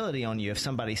liability on you, if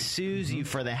somebody sues you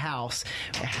for the house,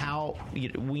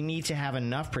 we need to have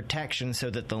enough protection so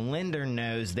that the lender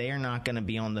knows they are not going to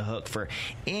be on the hook for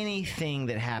anything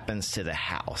that happens to the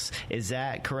house. Is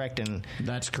that correct? And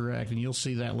that's correct. And you'll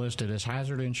see that listed as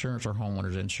hazard insurance or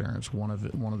homeowners insurance, one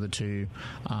of the two,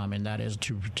 and that is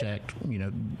to protect,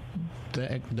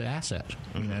 the asset.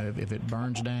 If it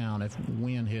burns down, if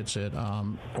wind hits it,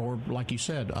 or like you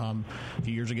said, a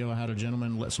few years ago I had a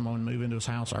gentleman let someone move into his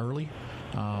house early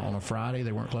on a Friday.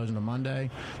 They weren't closing on Monday.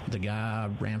 The guy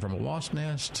ran from a wasp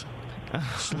nest,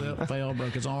 slipped, fell,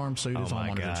 broke his arm, sued his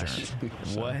homeowner's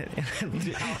insurance. What?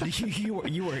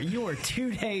 You were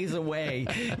 2 days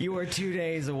away. You were 2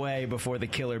 days away before the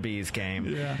killer bees came.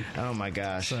 Yeah. Oh my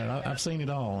gosh. So I've seen it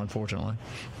all, unfortunately.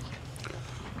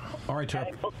 All right, Chuck.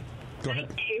 Go ahead.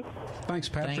 Thank you. Thanks,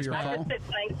 Pat, for your call.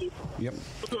 Thank you. Yep.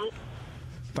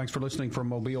 Thanks for listening from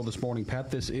Mobile this morning, Pat.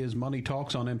 This is Money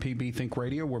Talks on MPB Think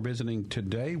Radio. We're visiting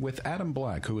today with Adam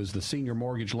Black, who is the Senior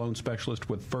Mortgage Loan Specialist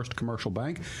with First Commercial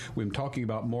Bank. We've been talking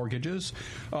about mortgages.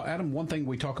 Adam, one thing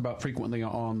we talk about frequently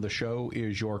on the show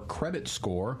is your credit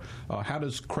score. How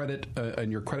does credit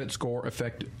and your credit score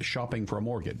affect shopping for a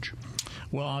mortgage?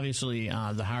 Well, obviously,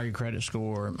 the higher your credit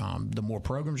score, the more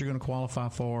programs you're going to qualify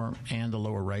for, and the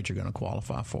lower rates you're going to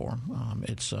qualify for.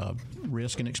 It's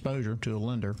risk and exposure to a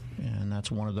lender, and that's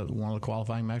one of the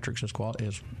qualifying metrics is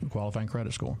qualifying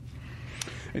credit score.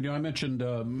 And I mentioned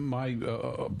my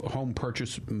home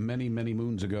purchase many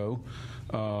moons ago.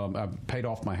 I paid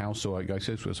off my house, so I guess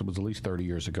it was at least 30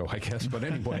 years ago, I guess. But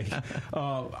anyway,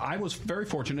 I was very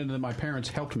fortunate that my parents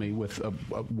helped me with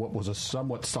what was a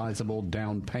somewhat sizable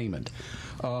down payment.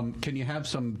 Can you have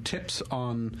some tips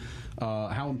on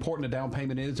how important a down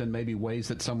payment is, and maybe ways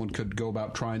that someone could go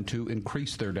about trying to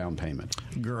increase their down payment?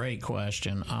 Great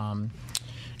question.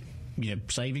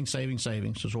 Savings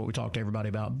is what we talk to everybody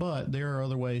about. But there are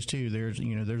other ways too. There's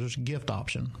a gift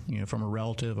option, from a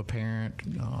relative, a parent,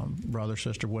 brother,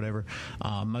 sister, whatever.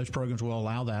 Most programs will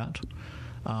allow that.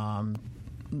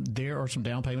 There are some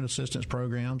down payment assistance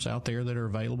programs out there that are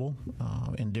available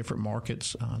in different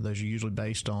markets. Those are usually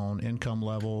based on income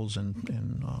levels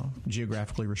and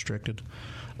geographically restricted.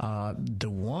 The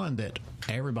one that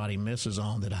everybody misses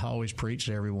on that I always preach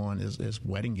to everyone is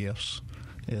wedding gifts.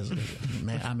 You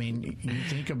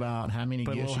think about how many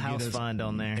put gifts a little you house get fund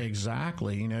on there.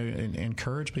 Exactly. And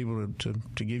encourage people to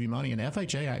give you money. And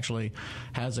FHA actually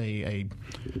has a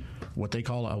what they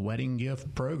call a wedding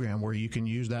gift program where you can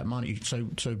use that money.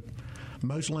 So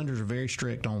most lenders are very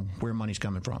strict on where money's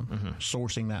coming from,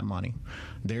 sourcing that money.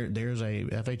 There's a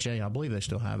FHA, I believe they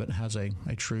still have it, has a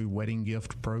true wedding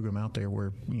gift program out there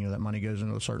where that money goes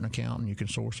into a certain account and you can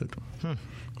source it.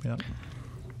 Yep.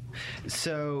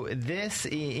 So this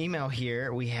email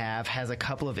here we have has a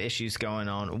couple of issues going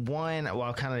on. One, well,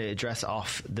 I'll kind of address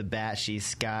off the bat.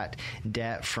 She's got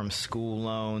debt from school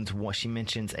loans. Well, she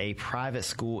mentions a private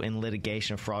school in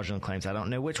litigation of fraudulent claims. I don't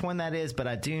know which one that is, but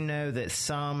I do know that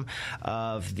some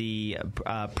of the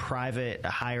private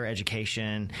higher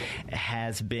education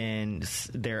has been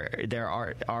there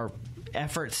are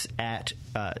efforts at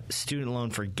student loan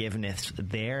forgiveness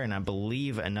there, and I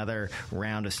believe another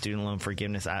round of student loan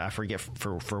forgiveness. I forget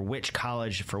for which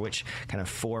college, for which kind of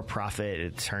for-profit.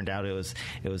 It turned out it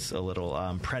was a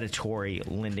little predatory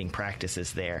lending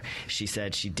practices there. She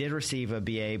said she did receive a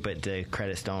BA, but the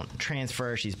credits don't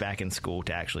transfer. She's back in school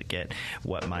to actually get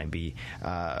what might be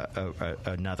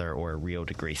another or a real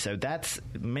degree. So that's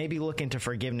maybe look into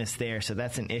forgiveness there. So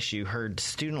that's an issue. Her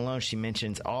student loans she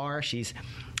mentions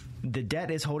the debt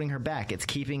is holding her back. It's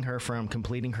keeping her from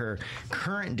completing her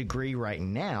current degree right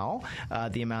now,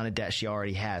 the amount of debt she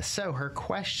already has. So her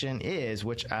question is,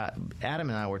 which Adam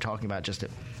and I were talking about just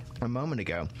a moment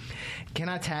ago. Can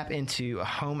I tap into a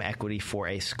home equity for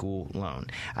a school loan?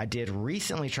 I did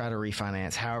recently try to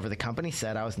refinance. However, the company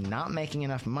said I was not making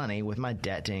enough money with my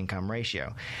debt to income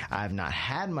ratio. I have not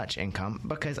had much income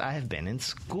because I have been in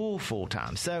school full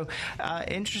time. So,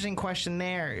 interesting question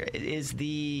there is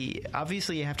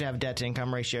obviously you have to have debt to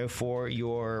income ratio for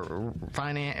your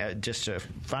just to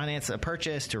finance a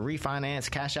purchase, to refinance,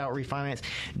 cash out refinance.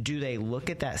 Do they look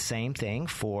at that same thing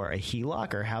for a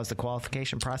HELOC, or how's the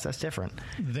qualification process different?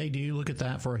 They do look at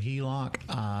that for a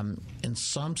HELOC. In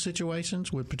some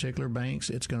situations with particular banks,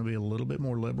 it's going to be a little bit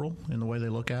more liberal in the way they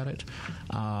look at it.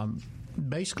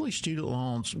 Basically, student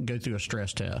loans go through a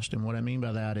stress test, and what I mean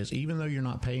by that is even though you're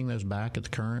not paying those back at the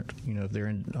current, if they're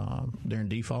in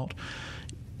default,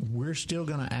 we're still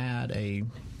going to add a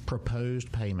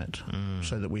proposed payment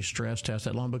so that we stress test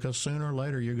that loan, because sooner or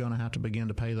later you're going to have to begin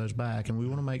to pay those back, and we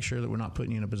want to make sure that we're not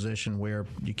putting you in a position where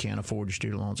you can't afford your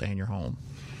student loans and your home.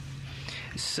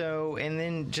 So, and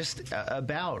then just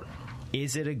about,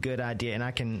 is it a good idea, and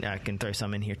I can throw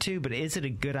some in here too, but is it a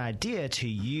good idea to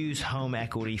use home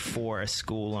equity for a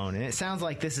school loan? And it sounds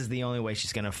like this is the only way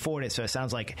she's going to afford it, so it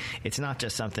sounds like it's not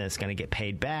just something that's going to get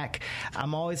paid back.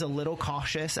 I'm always a little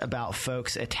cautious about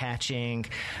folks attaching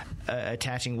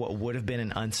what would have been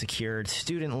an unsecured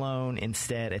student loan,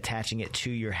 instead attaching it to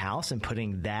your house and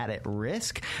putting that at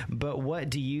risk. But what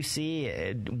do you see?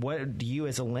 What do you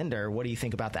as a lender, what do you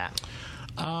think about that?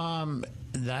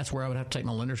 That's where I would have to take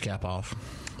my lender's cap off.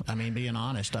 I mean, being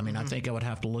honest, I think I would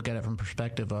have to look at it from the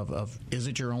perspective of is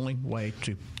it your only way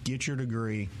to get your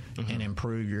degree and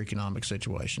improve your economic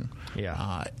situation?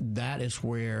 Yeah. That is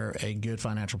where a good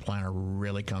financial planner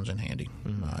really comes in handy.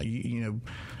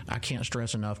 I can't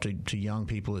stress enough to young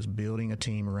people is building a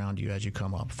team around you as you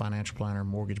come up. Financial planner,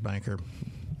 mortgage banker,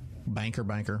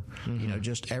 banker,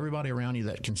 just everybody around you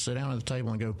that can sit down at the table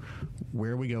and go,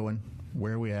 where are we going?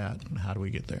 Where are we at? How do we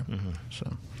get there? So,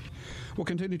 we'll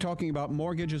continue talking about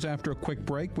mortgages after a quick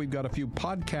break. We've got a few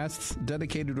podcasts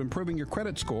dedicated to improving your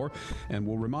credit score, and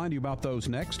we'll remind you about those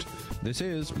next. This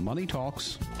is Money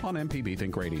Talks on MPB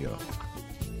Think Radio.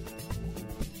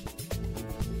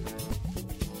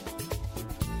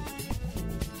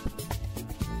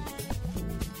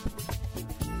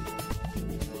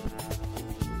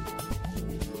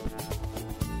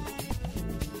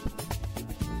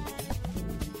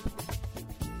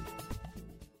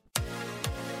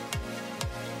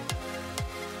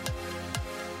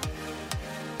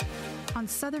 On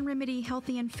Southern Remedy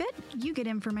Healthy and Fit, you get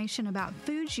information about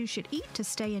foods you should eat to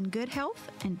stay in good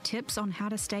health and tips on how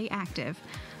to stay active.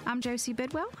 I'm Josie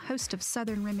Bidwell, host of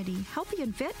Southern Remedy Healthy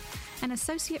and Fit, and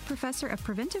Associate Professor of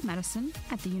Preventive Medicine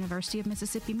at the University of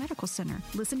Mississippi Medical Center.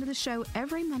 Listen to the show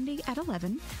every Monday at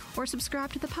 11 or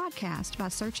subscribe to the podcast by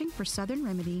searching for Southern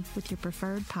Remedy with your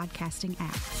preferred podcasting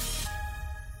app.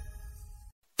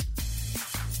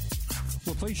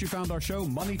 We're pleased you found our show,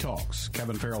 Money Talks.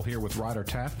 Kevin Farrell here with Ryder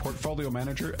Taft, Portfolio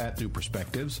Manager at New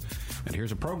Perspectives. And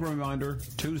here's a program reminder,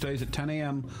 Tuesdays at 10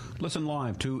 a.m., listen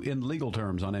live to In Legal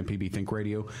Terms on MPB Think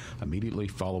Radio, immediately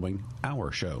following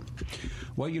our show.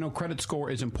 Well, credit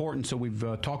score is important, so we've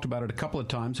talked about it a couple of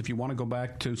times. If you want to go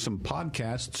back to some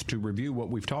podcasts to review what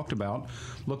we've talked about,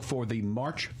 look for the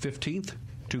March 15th,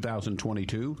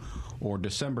 2022 or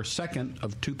December 2nd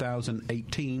of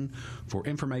 2018 for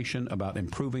information about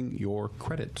improving your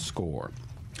credit score.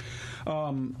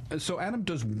 So, Adam,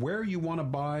 does where you want to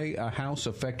buy a house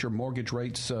affect your mortgage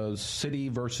rates, city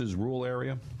versus rural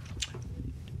area?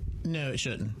 No, it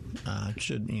shouldn't.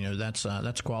 That's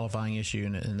a qualifying issue,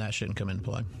 and that shouldn't come into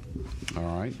play.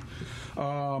 All right.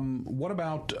 What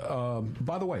about,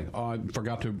 by the way, I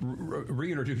forgot to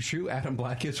reintroduce you. Adam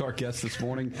Black is our guest this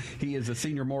morning. He is a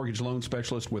senior mortgage loan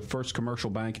specialist with First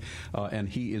Commercial Bank, and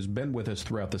he has been with us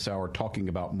throughout this hour talking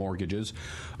about mortgages.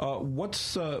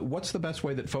 What's the best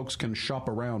way that folks can shop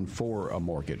around for a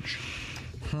mortgage?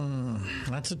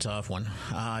 That's a tough one.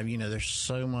 There's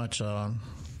so much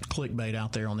clickbait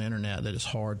out there on the internet that it's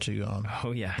hard to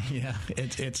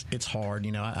it's hard.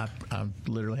 I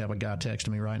literally have a guy texting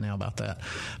me right now about that,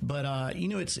 but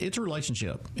it's a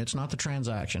relationship. It's not the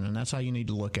transaction, and that's how you need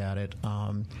to look at it.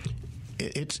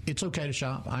 It's okay to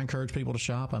shop. I encourage people to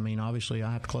shop. I mean, obviously,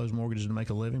 I have to close mortgages to make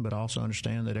a living, but I also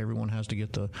understand that everyone has to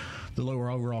get the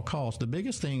lower overall cost. The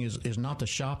biggest thing is not the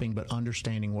shopping, but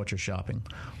understanding what you're shopping.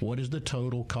 What is the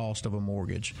total cost of a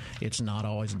mortgage? It's not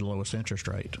always the lowest interest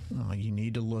rate. You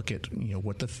need to look at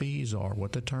what the fees are,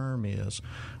 what the term is,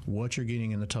 what you're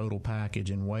getting in the total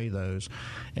package, and weigh those.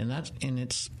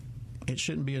 It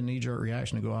shouldn't be a knee-jerk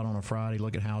reaction to go out on a Friday,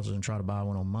 look at houses, and try to buy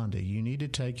one on Monday. You need to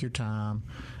take your time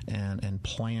and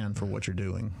plan for what you're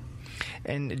doing.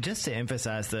 And just to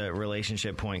emphasize the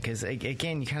relationship point, because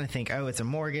again, you kind of think, oh, it's a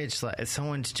mortgage.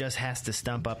 Someone just has to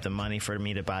stump up the money for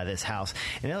me to buy this house.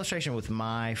 An illustration with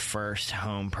my first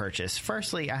home purchase.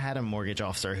 Firstly, I had a mortgage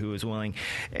officer who was willing,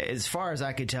 as far as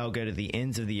I could tell, go to the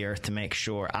ends of the earth to make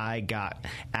sure I got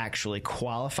actually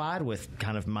qualified with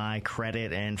kind of my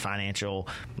credit and financial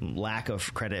lack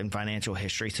of credit and financial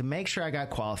history. To make sure I got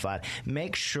qualified,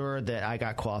 make sure that I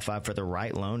got qualified for the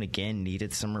right loan. Again,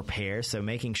 needed some repairs, so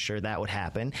making sure that would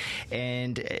happen.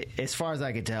 And as far as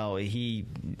I could tell, he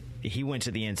went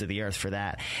to the ends of the earth for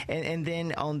that. And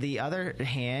then on the other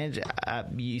hand,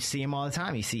 you see him all the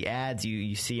time. You see ads,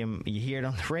 you see him, you hear it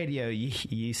on the radio,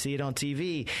 you see it on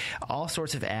TV. All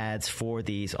sorts of ads for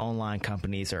these online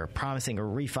companies are promising a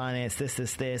refinance,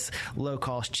 this, low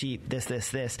cost, cheap,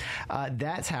 this.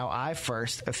 That's how I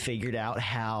first figured out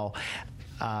how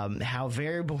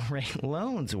variable rate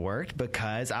loans worked,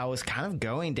 because I was kind of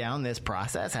going down this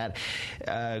process, had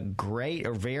a great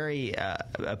or very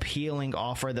appealing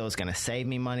offer that was going to save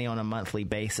me money on a monthly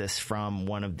basis from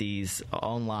one of these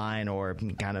online or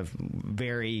kind of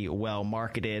very well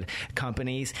marketed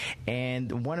companies.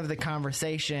 And one of the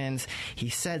conversations, he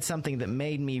said something that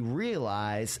made me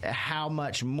realize how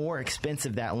much more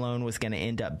expensive that loan was going to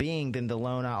end up being than the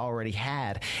loan I already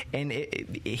had. And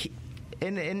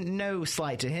And no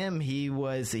slight to him,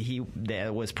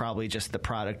 that was probably just the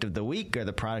product of the week or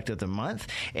the product of the month.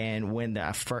 And when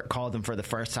I called him for the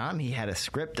first time, he had a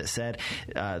script that said,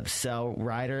 sell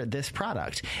Ryder this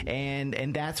product.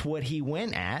 And that's what he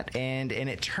went at. And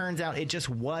it turns out it just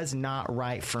was not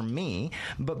right for me.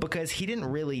 But because he didn't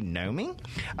really know me,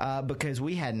 because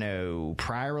we had no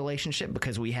prior relationship,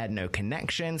 because we had no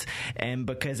connections, and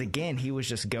because, again, he was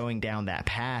just going down that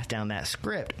path, down that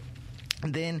script,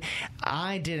 then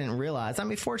I didn't realize. I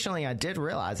mean, fortunately, I did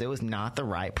realize it was not the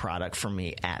right product for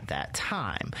me at that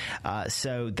time.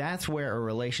 So that's where a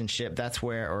relationship, that's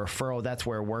where a referral, that's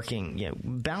where working,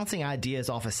 bouncing ideas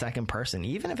off a second person,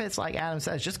 even if it's like Adam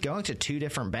says, just going to two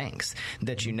different banks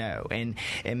that you know, and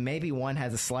maybe one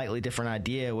has a slightly different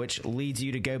idea, which leads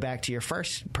you to go back to your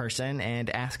first person and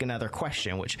ask another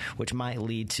question, which might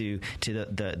lead to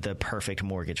the perfect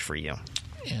mortgage for you.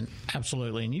 And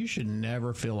absolutely, and you should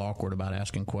never feel awkward about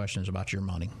asking questions about your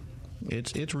money.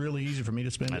 It's really easy for me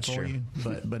to spend it for you,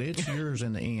 but it's yours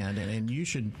in the end,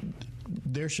 and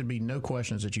there should be no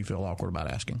questions that you feel awkward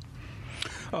about asking.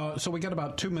 So we got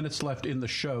about 2 minutes left in the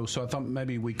show, so I thought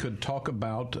maybe we could talk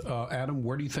about, Adam,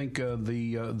 where do you think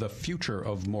the future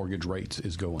of mortgage rates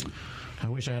is going? I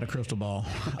wish I had a crystal ball.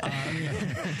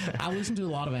 I listen to a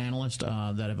lot of analysts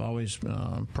that have always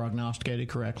prognosticated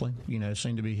correctly,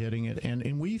 seem to be hitting it.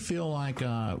 And we feel like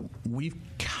we've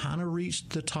kind of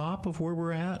reached the top of where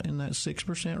we're at in that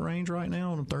 6% range right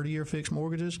now on 30-year fixed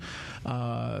mortgages.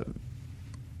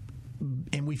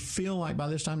 And we feel like by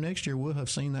this time next year, we'll have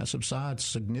seen that subside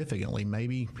significantly,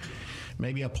 maybe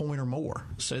a point or more.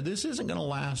 So this isn't going to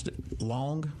last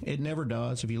long. It never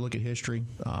does. If you look at history,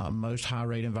 most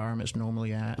high-rate environments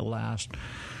normally last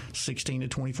 16 to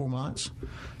 24 months.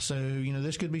 So,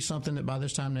 this could be something that by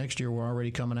this time next year we're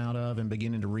already coming out of and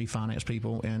beginning to refinance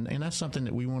people. And that's something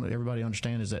that we want everybody to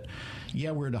understand is that,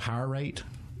 we're at a higher rate,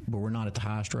 but we're not at the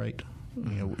highest rate.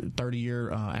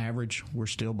 30-year average, we're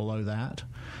still below that,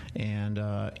 and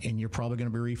you're probably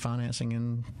going to be refinancing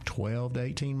in 12 to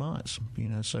 18 months.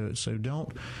 So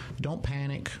don't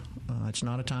panic. It's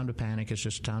not a time to panic. It's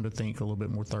just a time to think a little bit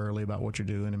more thoroughly about what you're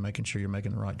doing and making sure you're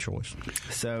making the right choice.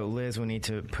 So, Liz, we need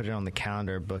to put it on the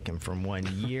calendar, booking from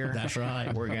 1 year. That's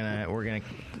right. We're gonna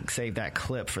save that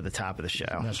clip for the top of the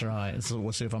show. That's right. So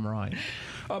we'll see if I'm right.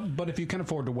 But if you can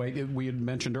afford to wait, we had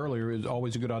mentioned earlier, it's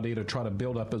always a good idea to try to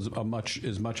build up as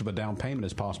much of a down payment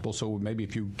as possible. So maybe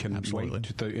if you can wait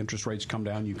till the interest rates come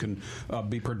down, you can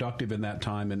be productive in that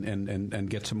time and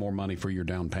get some more money for your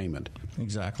down payment.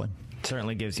 Exactly.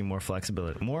 Certainly gives you more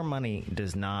flexibility. More money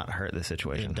does not hurt the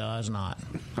situation. It does not.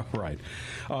 All right.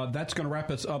 That's going to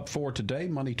wrap us up for today.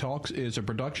 Money Talks is a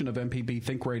production of MPB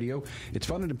Think Radio. It's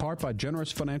funded in part by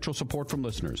generous financial support from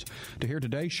listeners. To hear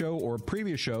today's show or a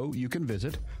previous show, you can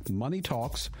visit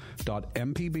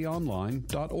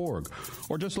moneytalks.mpbonline.org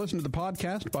or just listen to the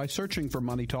podcast by searching for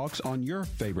Money Talks on your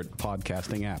favorite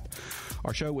podcasting app.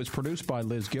 Our show was produced by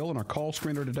Liz Gill, and our call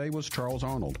screener today was Charles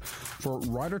Arnold. For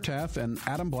Ryder Taff and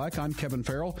Adam Black, I'm Kevin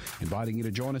Farrell, inviting you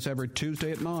to join us every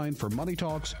Tuesday at 9 for Money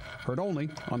Talks, heard only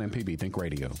on MPB Think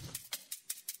Radio.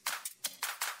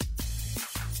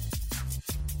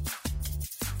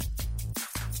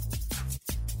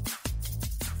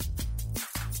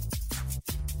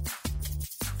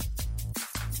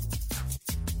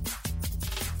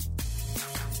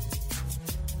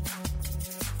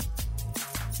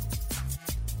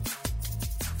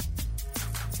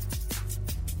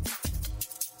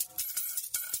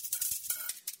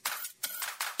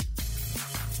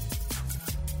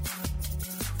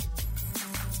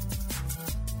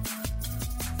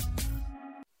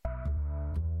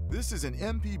 This is an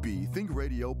MPB Think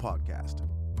Radio podcast.